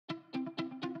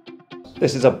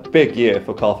This is a big year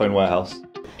for Carphone Warehouse.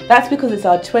 That's because it's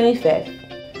our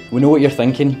 25th. We know what you're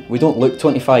thinking, we don't look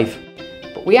 25.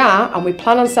 But we are, and we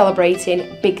plan on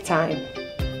celebrating big time.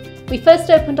 We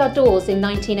first opened our doors in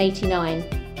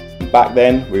 1989. Back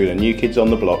then, we were the new kids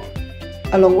on the block.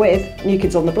 Along with New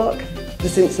Kids on the Block, The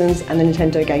Simpsons and the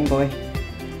Nintendo Game Boy.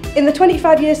 In the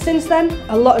 25 years since then,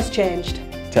 a lot has changed.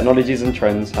 Technologies and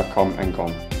trends have come and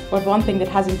gone. But one thing that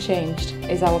hasn't changed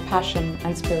is our passion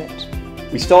and spirit.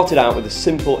 We started out with a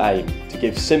simple aim, to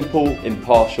give simple,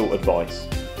 impartial advice.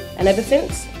 And ever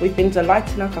since, we've been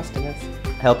delighting our customers.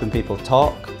 Helping people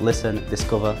talk, listen,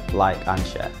 discover, like and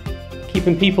share.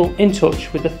 Keeping people in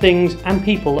touch with the things and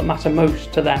people that matter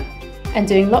most to them. And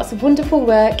doing lots of wonderful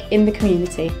work in the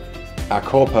community. Our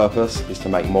core purpose is to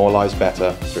make more lives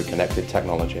better through connected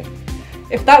technology.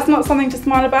 If that's not something to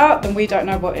smile about, then we don't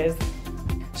know what is.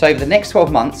 So over the next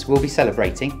 12 months, we'll be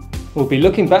celebrating. We'll be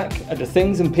looking back at the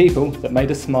things and people that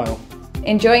made us smile.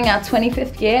 Enjoying our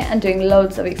 25th year and doing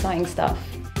loads of exciting stuff.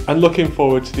 And looking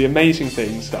forward to the amazing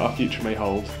things that our future may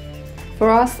hold. For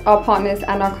us, our partners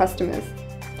and our customers.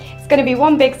 It's going to be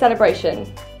one big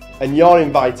celebration. And you're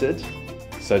invited,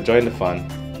 so join the fun,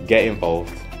 get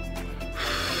involved,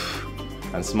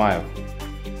 and smile.